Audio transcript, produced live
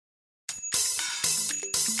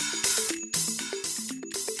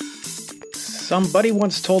Somebody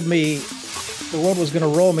once told me the world was going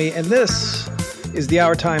to roll me, and this is the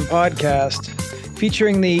Our Time podcast,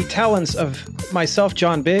 featuring the talents of myself,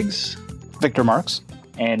 John Biggs, Victor Marks,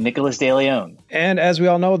 and Nicholas De Leon. And as we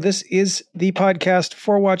all know, this is the podcast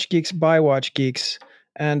for Watch Geeks by Watch Geeks.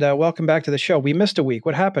 And welcome back to the show. We missed a week.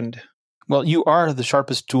 What happened? Well, you are the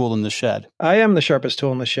sharpest tool in the shed. I am the sharpest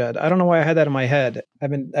tool in the shed. I don't know why I had that in my head. I've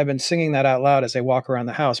been singing that out loud as I walk around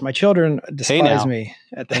the house. My children despise me.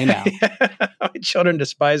 My children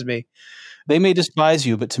despise me. They may despise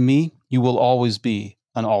you, but to me, you will always be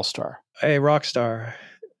an all-star. A rock star.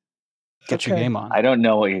 Get your game on. I don't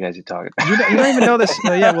know what you guys are talking about. You don't even know this.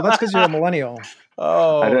 Yeah, well, that's because you're a millennial.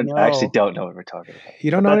 Oh, I actually don't know what we're talking about.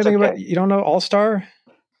 You don't know anything about. You don't know All Star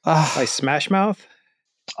by Smash Mouth.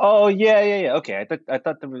 Oh yeah. Okay, I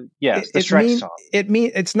thought the Shrek song.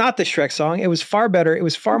 It's not the Shrek song. It was far better. It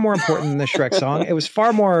was far more important than the Shrek song. It was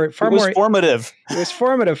far more formative. It was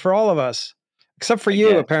formative for all of us, except for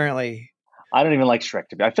you, apparently. I don't even like Shrek.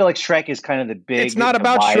 I feel like Shrek is kind of the big. It's not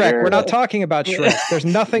about Shrek. We're not talking about Shrek. There's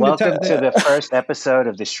nothing. Welcome to the first episode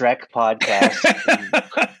of the Shrek podcast.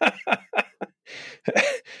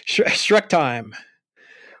 Shrek time.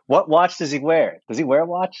 What watch does he wear? Does he wear a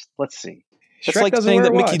watch? Let's see. It's like saying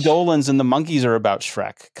that Mickey Dolenz and the Monkees are about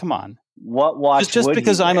Shrek. Come on. What watch? Just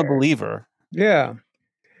because I'm a believer. Yeah.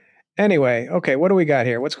 Anyway, okay. What do we got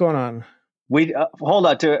here? What's going on? We hold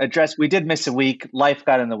on to address. We did miss a week. Life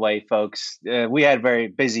got in the way, folks. We had very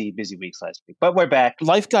busy weeks last week, but we're back.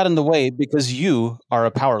 Life got in the way because you are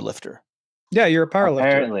a power lifter. Yeah, you're a power lifter.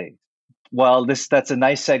 Apparently. Well, that's a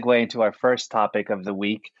nice segue into our first topic of the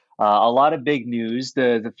week. A lot of big news.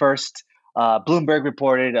 The first Bloomberg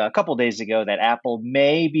reported a couple days ago that Apple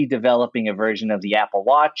may be developing a version of the Apple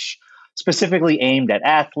Watch specifically aimed at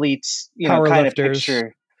athletes. Power kind lifters. of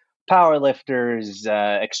picture. Power lifters,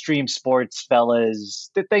 extreme sports fellas,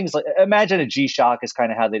 the things like, imagine a G-Shock is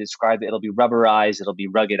kind of how they describe it. It'll be rubberized, it'll be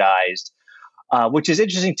ruggedized, which is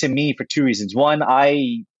interesting to me for two reasons. One,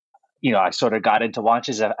 I sort of got into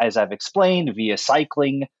watches as I've explained via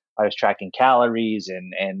cycling. I was tracking calories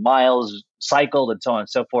and miles cycled and so on and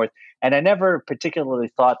so forth. And I never particularly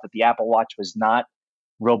thought that the Apple Watch was not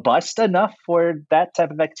robust enough for that type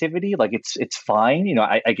of activity. Like it's fine.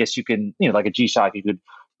 I guess you can, like a G-Shock, you could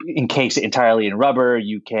encase it entirely in rubber.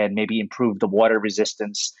 You can maybe improve the water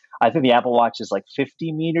resistance. I think the Apple Watch is like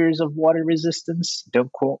 50 meters of water resistance.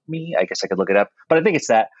 Don't quote me. I guess I could look it up, but I think it's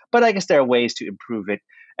that. But I guess there are ways to improve it.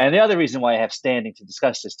 And the other reason why I have standing to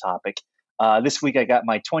discuss this topic, this week I got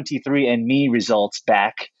my 23andMe results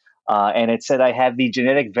back, and it said I have the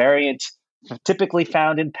genetic variant typically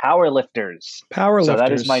found in powerlifters. So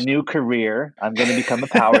that is my new career. I'm going to become a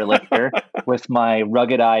powerlifter with my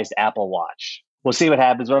ruggedized Apple Watch. We'll see what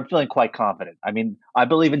happens, but I'm feeling quite confident. I mean, I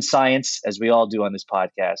believe in science, as we all do on this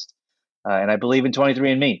podcast, and I believe in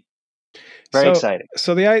 23andMe. Very exciting.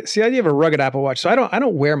 So the idea of a rugged Apple Watch. So I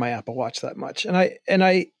don't wear my Apple Watch that much, and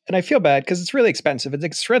I feel bad because it's really expensive. It's an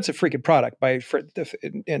expensive freaking product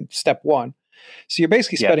in step one. So you're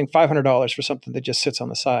basically spending $500 for something that just sits on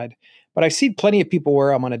the side. But I see plenty of people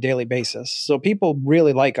wear them on a daily basis, so people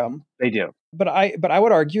really like them. They do. But I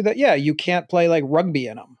would argue that you can't play like rugby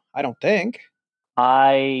in them. I don't think.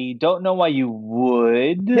 I don't know why you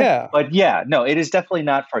would. Yeah. But no, it is definitely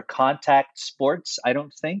not for contact sports, I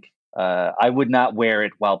don't think. I would not wear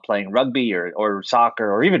it while playing rugby or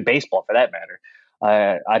soccer or even baseball for that matter.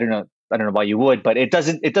 I don't know why you would, but it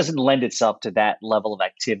doesn't lend itself to that level of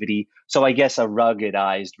activity. So I guess a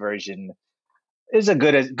ruggedized version is a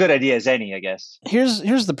good idea as any, I guess.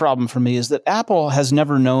 Here's the problem for me is that Apple has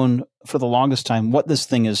never known for the longest time what this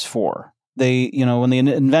thing is for. They, when they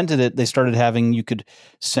invented it, they started having, you could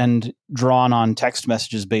send drawn on text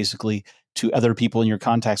messages basically to other people in your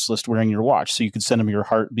contacts list wearing your watch. So you could send them your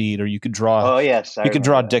heartbeat, or you could draw, you could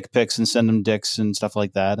draw dick pics and send them dicks and stuff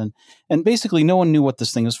like that. And basically no one knew what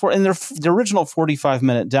this thing was for. And the original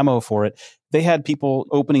 45-minute demo for it, they had people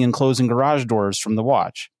opening and closing garage doors from the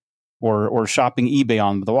watch or shopping eBay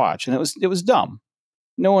on the watch. And it was dumb.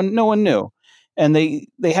 No one knew. And they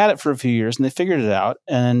had it for a few years and they figured it out.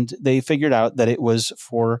 And they figured out that it was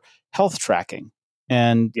for health tracking.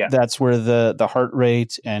 And that's where the heart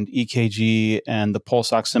rate and EKG and the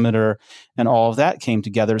pulse oximeter and all of that came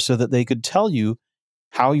together so that they could tell you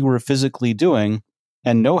how you were physically doing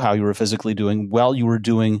and know how you were physically doing while you were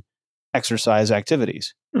doing exercise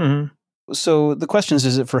activities. Mm-hmm. So the question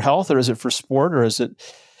is it for health or is it for sport, or is it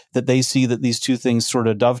that they see that these two things sort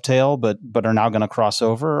of dovetail, but are now going to cross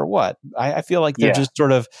over, or what? I feel like they're just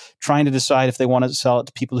sort of trying to decide if they want to sell it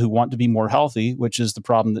to people who want to be more healthy, which is the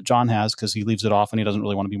problem that John has because he leaves it off and he doesn't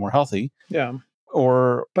really want to be more healthy. Yeah.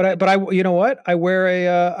 But I you know what? I wear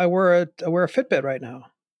a Fitbit right now.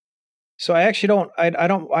 So I actually don't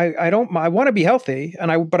I want to be healthy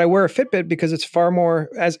but I wear a Fitbit because it's far more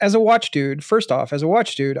as a watch dude. First off, as a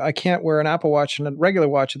watch dude, I can't wear an Apple Watch and a regular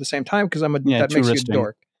watch at the same time because that makes you a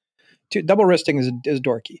dork. Double wristing is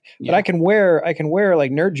dorky. Yeah. But I can wear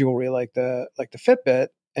like nerd jewelry like the Fitbit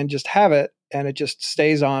and just have it and it just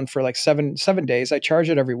stays on for like 7 days. I charge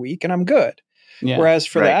it every week and I'm good. Yeah, whereas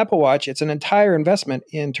for the Apple Watch, it's an entire investment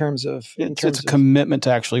in terms of it's a commitment to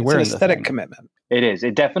actually wearing an aesthetic commitment. It is.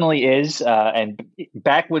 It definitely is. And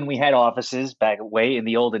back when we had offices, back way in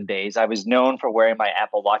the olden days, I was known for wearing my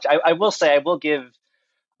Apple Watch. I will say, I will give,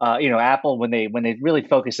 Apple when they really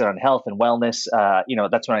focused on health and wellness.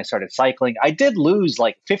 That's when I started cycling. I did lose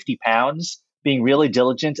like 50 pounds being really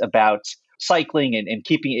diligent about cycling and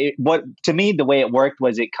keeping it. What to me, the way it worked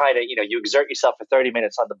was it kind of, you exert yourself for 30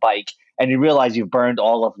 minutes on the bike and you realize you've burned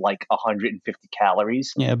all of like 150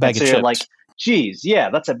 calories. Yeah, a bag of chips. You're like, geez, yeah,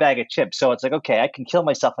 that's a bag of chips. So it's like, okay, I can kill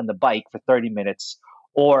myself on the bike for 30 minutes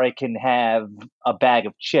or I can have a bag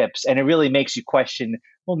of chips. And it really makes you question,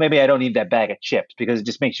 well, maybe I don't need that bag of chips because it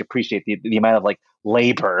just makes you appreciate the amount of like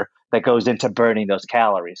labor that goes into burning those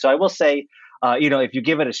calories. So I will say, if you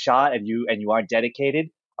give it a shot and you are dedicated,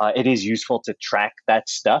 it is useful to track that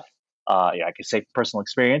stuff. I can say personal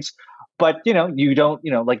experience, but you don't,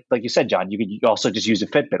 like you said, John, you could also just use a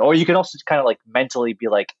Fitbit, or you could also kind of like mentally be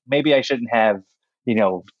like, maybe I shouldn't have,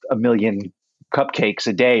 a million cupcakes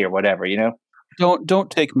a day or whatever,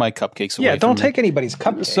 Don't take my cupcakes away. Yeah, don't take anybody's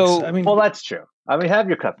cupcakes. So, well, that's true. Have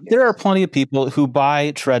your cupcakes. There are plenty of people who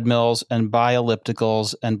buy treadmills and buy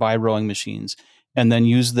ellipticals and buy rowing machines and then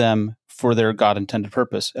use them for their God intended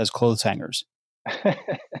purpose as clothes hangers.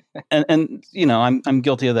 and I'm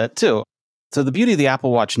guilty of that too. So the beauty of the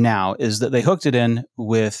Apple Watch now is that they hooked it in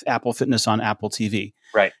with Apple Fitness on Apple TV.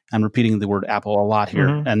 Right. I'm repeating the word Apple a lot here,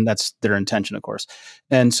 and that's their intention, of course.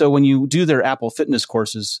 And so when you do their Apple Fitness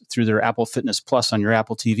courses through their Apple Fitness Plus on your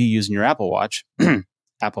Apple TV using your Apple Watch,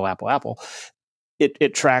 Apple,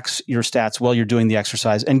 it tracks your stats while you're doing the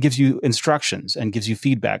exercise and gives you instructions and gives you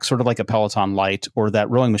feedback, sort of like a Peloton Lite or that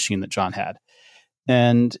rowing machine that John had.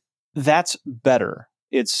 And that's better.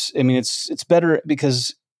 It's better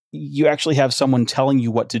because you actually have someone telling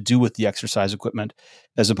you what to do with the exercise equipment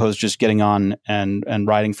as opposed to just getting on and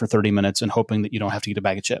riding for 30 minutes and hoping that you don't have to eat a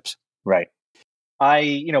bag of chips. Right.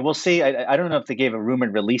 We'll see. I don't know if they gave a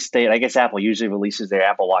rumored release date. I guess Apple usually releases their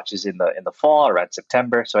Apple Watches in the fall, around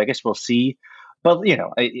September. So I guess we'll see. But,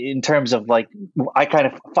 in terms of like, I kind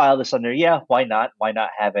of file this under, why not? Why not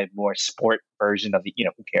have a more sport version of the,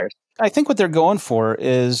 who cares? I think what they're going for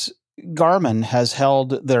is Garmin has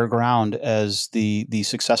held their ground as the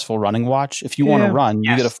successful running watch. If you want to run,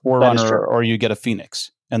 you get a Forerunner or you get a Phoenix.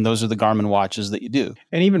 And those are the Garmin watches that you do.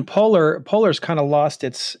 And even Polar's kind of lost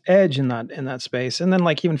its edge in that space. And then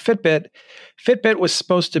like even Fitbit was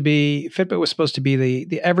supposed to be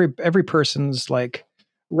the every person's like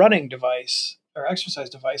running device or exercise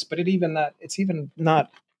device, but it's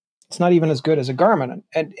not even as good as a Garmin.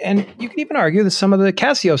 And you can even argue that some of the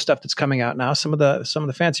Casio stuff that's coming out now, some of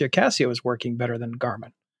the fancier Casio is working better than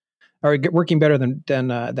Garmin, or working better than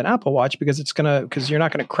Apple Watch because you're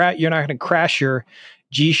not going to crash your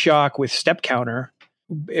G-Shock with step counter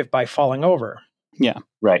by falling over. Yeah.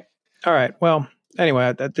 Right. All right. Well,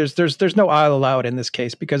 anyway, there's no I'll allow it in this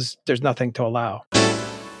case because there's nothing to allow.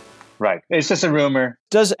 Right. It's just a rumor.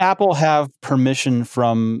 Does Apple have permission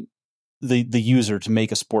from the user to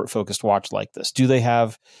make a sport-focused watch like this? Do they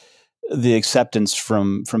have the acceptance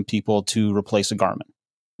from people to replace a Garmin?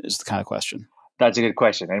 Is the kind of question. That's a good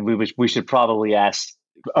question. And we should probably ask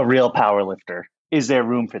a real power lifter. Is there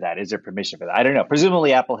room for that? Is there permission for that? I don't know.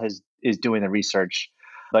 Presumably Apple is doing the research.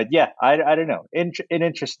 But yeah, I don't know.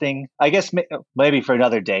 Interesting. I guess maybe for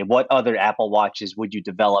another day, what other Apple Watches would you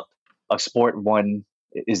develop? A sport one?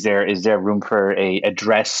 Is there room for a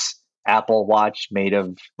dress Apple Watch made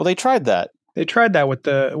of? Well, they tried that. They tried that with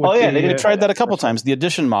the. They tried that a couple times. The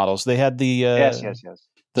edition models. They had the yes.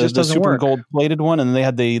 The super gold plated one, and they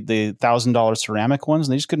had the $1,000 ceramic ones,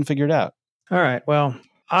 and they just couldn't figure it out. All right. Well,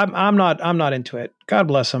 I'm not into it. God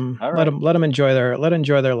bless them. Right. Let them enjoy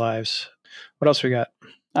their lives. What else we got?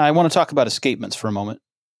 I want to talk about escapements for a moment.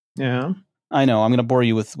 Yeah. I know I'm going to bore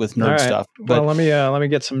you with nerd stuff. But well, let me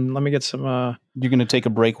get some. You're going to take a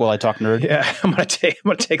break while I talk nerd. Yeah, I'm going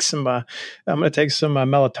to take some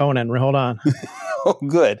melatonin. Hold on. Oh,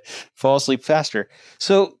 good. Fall asleep faster.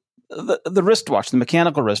 So the wristwatch, the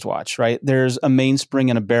mechanical wristwatch, right? There's a mainspring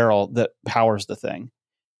and a barrel that powers the thing,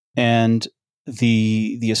 and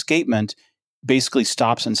the escapement basically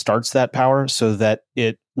stops and starts that power so that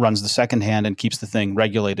it runs the second hand and keeps the thing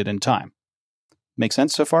regulated in time. Make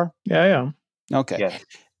sense so far? Yeah. Okay. Yeah.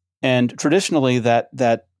 And traditionally, that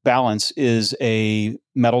balance is a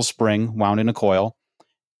metal spring wound in a coil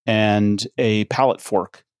and a pallet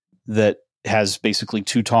fork that has basically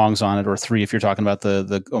 2 tongs on it, or 3 if you're talking about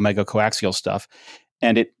the omega coaxial stuff.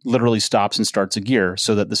 And it literally stops and starts a gear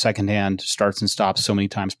so that the second hand starts and stops so many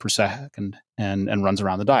times per second and runs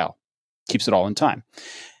around the dial. Keeps it all in time.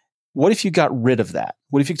 What if you got rid of that?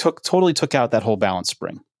 What if you totally took out that whole balance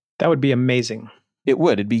spring? That would be amazing. It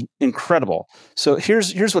would. It'd be incredible. So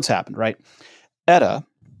here's what's happened, right? ETA,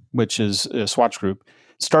 which is a Swatch Group,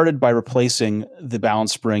 started by replacing the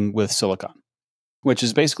balance spring with silicon, which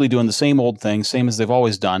is basically doing the same old thing, same as they've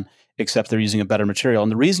always done, except they're using a better material.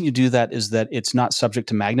 And the reason you do that is that it's not subject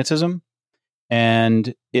to magnetism,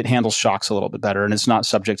 and it handles shocks a little bit better, and it's not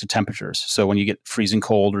subject to temperatures. So when you get freezing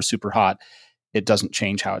cold or super hot, it doesn't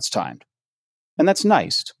change how it's timed. And that's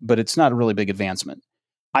nice, but it's not a really big advancement.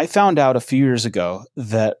 I found out a few years ago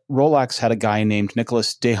that Rolex had a guy named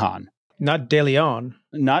Nicolas Dehaene. Not De Leon.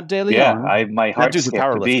 Not De Leon. Yeah, my heart skipped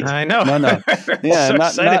a beat. I know. No.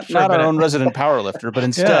 Yeah, So not our own resident powerlifter, but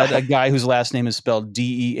instead a guy whose last name is spelled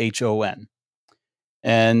Dehon.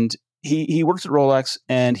 And he worked at Rolex,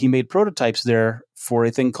 and he made prototypes there for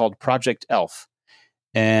a thing called Project Elf.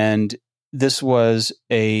 And this was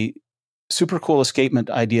a super cool escapement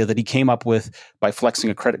idea that he came up with by flexing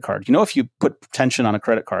a credit card. You know, if you put tension on a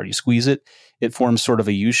credit card, you squeeze it, it forms sort of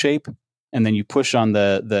a U shape, and then you push on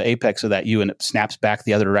the apex of that U and it snaps back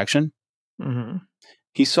the other direction. Mm-hmm.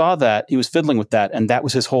 He saw that, he was fiddling with that, and that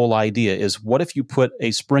was his whole idea, is what if you put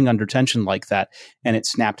a spring under tension like that and it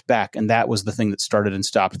snapped back? And that was the thing that started and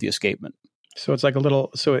stopped the escapement. So it's like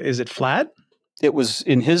so is it flat? It was,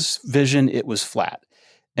 in his vision, it was flat.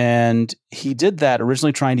 And he did that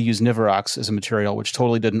originally trying to use Niverox as a material, which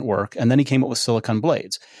totally didn't work. And then he came up with silicon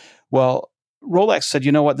blades. Well, Rolex said,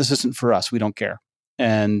 you know what, this isn't for us. We don't care.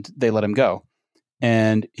 And they let him go.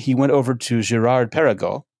 And he went over to Girard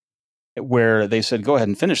Perregaux, where they said, go ahead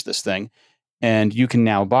and finish this thing. And you can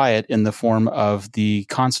now buy it in the form of the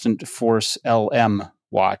Constant Force LM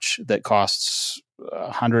watch that costs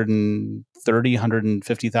 $130,000,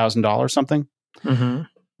 $150,000 something. Mm-hmm.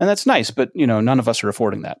 And that's nice, but none of us are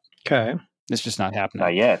affording that. Okay. It's just not happening.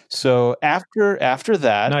 Not yet. So after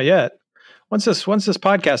that, not yet. Once this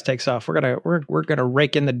podcast takes off, we're gonna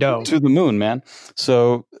rake in the dough to the moon, man.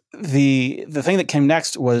 So the thing that came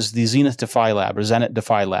next was the Zenith Defy Lab, or Zenit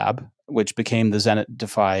Defy Lab, which became the Zenit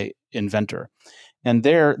Defy Inventor. And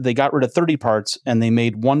there they got rid of 30 parts and they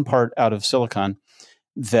made one part out of silicon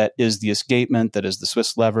that is the escapement, that is the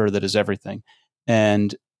Swiss lever, that is everything.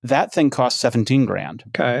 And that thing costs $17,000.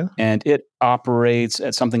 Okay. And it operates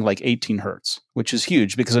at something like 18 hertz, which is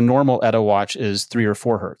huge because a normal ETA watch is 3 or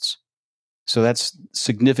 4 hertz. So that's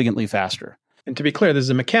significantly faster. And to be clear, this is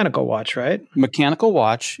a mechanical watch, right? Mechanical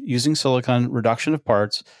watch using silicon, reduction of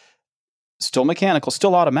parts, still mechanical,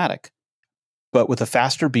 still automatic, but with a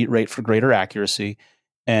faster beat rate for greater accuracy,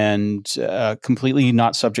 and completely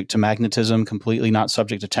not subject to magnetism, completely not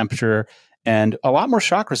subject to temperature, and a lot more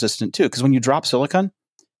shock resistant too. Because when you drop silicon,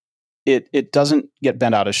 it doesn't get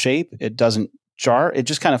bent out of shape. It doesn't jar. It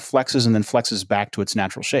just kind of flexes and then flexes back to its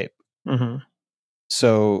natural shape. Mm-hmm.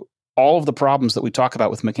 So all of the problems that we talk about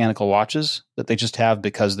with mechanical watches that they just have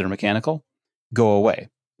because they're mechanical go away.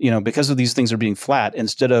 Because of these things are being flat,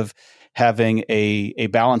 instead of having a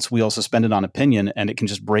balance wheel suspended on a pinion and it can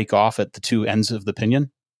just break off at the 2 ends of the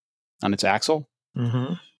pinion on its axle,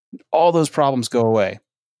 mm-hmm. all those problems go away.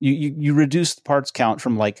 You reduce the parts count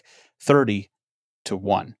from like 30 to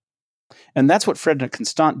 1. And that's what Frederic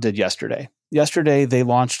Constant did yesterday. Yesterday, they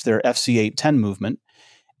launched their FC810 movement,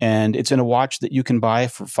 and it's in a watch that you can buy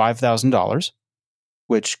for $5,000,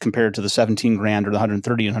 which compared to the $17,000 or the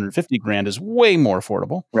 $130,000 and $150,000 is way more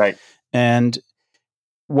affordable. Right. And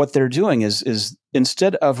what they're doing is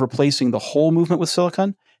instead of replacing the whole movement with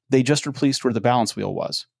silicon, they just replaced where the balance wheel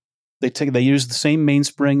was. They used the same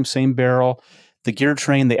mainspring, same barrel. The gear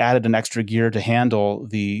train, they added an extra gear to handle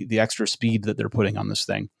the extra speed that they're putting on this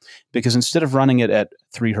thing. Because instead of running it at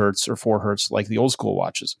 3 hertz or 4 hertz like the old school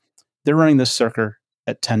watches, they're running this circuit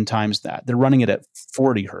at 10 times that. They're running it at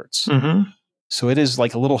 40 hertz. Mm-hmm. So it is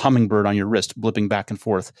like a little hummingbird on your wrist, blipping back and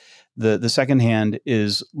forth. The second hand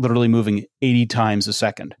is literally moving 80 times a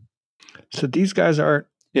second. So these guys are...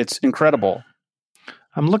 It's incredible.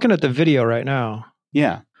 I'm looking at the video right now.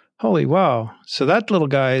 Yeah. Holy wow. So that little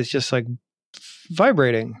guy is just like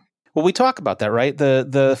vibrating. Well, we talk about that, right?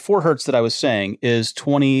 The 4 hertz that I was saying is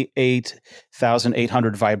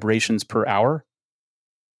 28,800 vibrations per hour.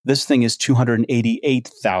 This thing is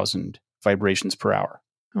 288,000 vibrations per hour.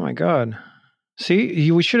 Oh my God.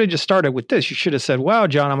 See, we should have just started with this. You should have said, wow,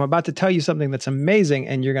 John, I'm about to tell you something that's amazing,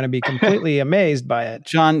 and you're going to be completely amazed by it.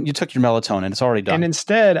 John, you took your melatonin. It's already done. And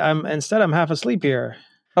instead, I'm half asleep here.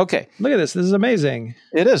 Okay. Look at this. This is amazing.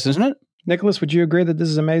 It is, isn't it? Nicholas, would you agree that this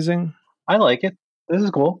is amazing? I like it. This is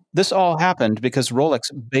cool. This all happened because Rolex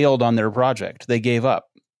bailed on their project. They gave up.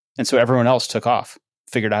 And so everyone else took off,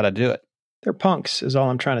 figured out how to do it. They're punks, is all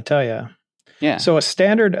I'm trying to tell you. Yeah. So a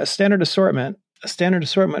standard assortment of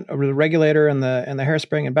the regulator and the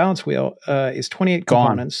hairspring and balance wheel is 28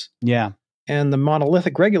 components. Yeah. And the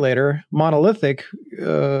monolithic regulator,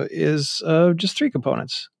 is just 3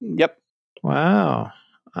 components. Yep. Wow.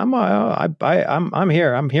 I'm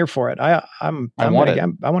here. I'm here for it. I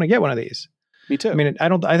want to get one of these. Me too. I mean,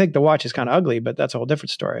 I think the watch is kind of ugly, but that's a whole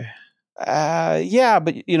different story. Yeah,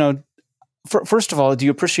 but first of all, do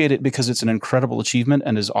you appreciate it because it's an incredible achievement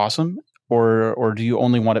and is awesome, or do you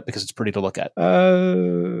only want it because it's pretty to look at?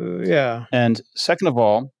 Yeah. And second of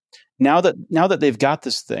all, now that they've got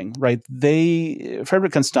this thing right,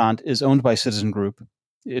 Frederic Constant is owned by Citizen Group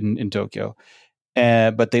in Tokyo,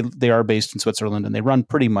 but they are based in Switzerland and they run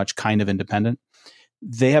pretty much kind of independent.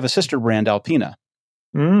 They have a sister brand, Alpina.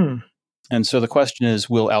 And so the question is,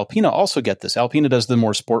 will Alpina also get this? Alpina does the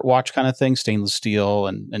more sport watch kind of thing, stainless steel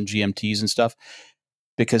and GMTs and stuff,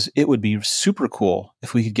 because it would be super cool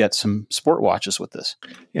if we could get some sport watches with this.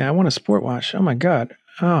 Yeah, I want a sport watch. Oh my God.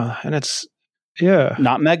 Oh, and it's, yeah.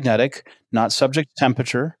 Not magnetic, not subject to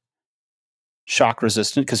temperature, shock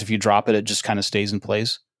resistant, because if you drop it, it just kind of stays in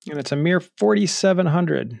place. And it's a mere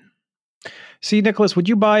 $4,700. See, Nicholas, would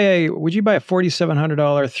you buy a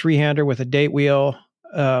 $4,700 three-hander with a date wheel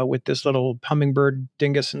with this little hummingbird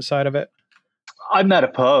dingus inside of it? I'm not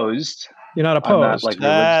opposed. You're not opposed. I'm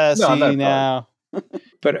not see opposed. now.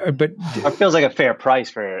 but it feels like a fair price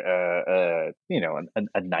for a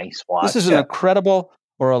nice watch. This is an incredible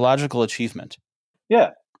horological achievement. Yeah,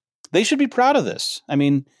 they should be proud of this. I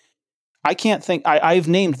mean, I can't think. I've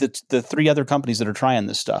named the 3 other companies that are trying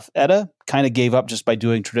this stuff. Etta kind of gave up just by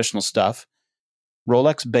doing traditional stuff.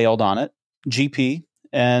 Rolex bailed on it. GP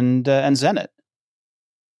and Zenit.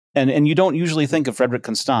 And you don't usually think of Frederic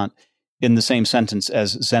Constant in the same sentence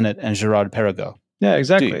as Zenit and Girard Perregaux. Yeah,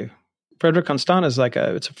 exactly. Frederic Constant is like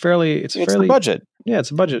it's the budget. Yeah,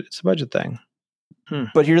 it's a budget thing.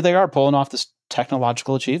 But here they are pulling off this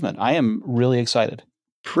technological achievement. I am really excited.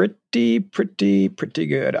 Pretty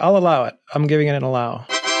good. I'll allow it. I'm giving it an allow.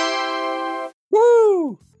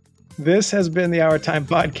 Woo! This has been the Our Time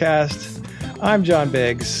Podcast. I'm John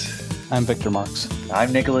Biggs. I'm Victor Marks.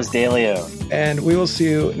 I'm Nicholas DeLeon. And we will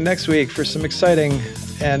see you next week for some exciting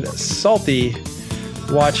and salty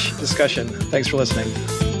watch discussion. Thanks for listening.